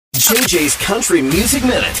JJ's Country Music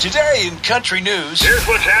Minute. Today in country news, here's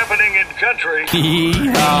what's happening in country.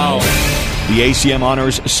 The ACM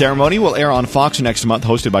Honors ceremony will air on Fox next month,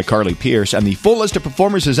 hosted by Carly Pierce, and the full list of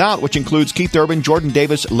performers is out, which includes Keith Urban, Jordan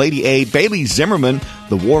Davis, Lady A, Bailey Zimmerman,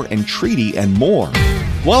 The War and Treaty, and more.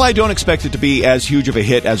 While I don't expect it to be as huge of a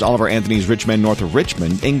hit as Oliver Anthony's Rich Men North of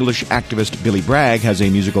Richmond, English activist Billy Bragg has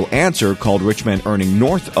a musical answer called Rich Men Earning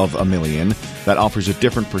North of $1 Million that offers a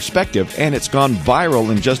different perspective, and it's gone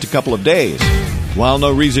viral in just a couple of days. While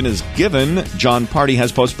no reason is given, Jon Pardi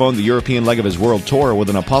has postponed the European leg of his world tour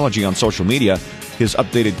with an apology on social media. His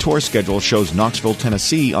updated tour schedule shows Knoxville,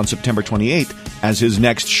 Tennessee on September 28th as his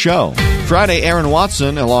next show. Friday, Aaron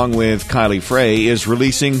Watson, along with Kylie Frey, is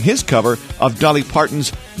releasing his cover of Dolly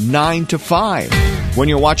Parton's 9 to 5. When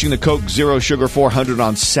you're watching the Coke Zero Sugar 400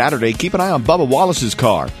 on Saturday, keep an eye on Bubba Wallace's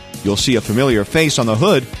car. You'll see a familiar face on the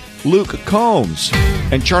hood, Luke Combs.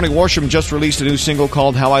 And Charlie Worsham just released a new single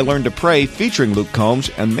called How I Learned to Pray, featuring Luke Combs,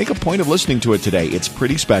 and make a point of listening to it today. It's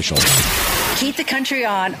pretty special. Keep the country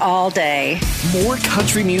on all day. More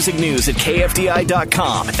country music news at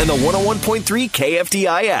KFDI.com and the 101.3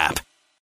 KFDI app.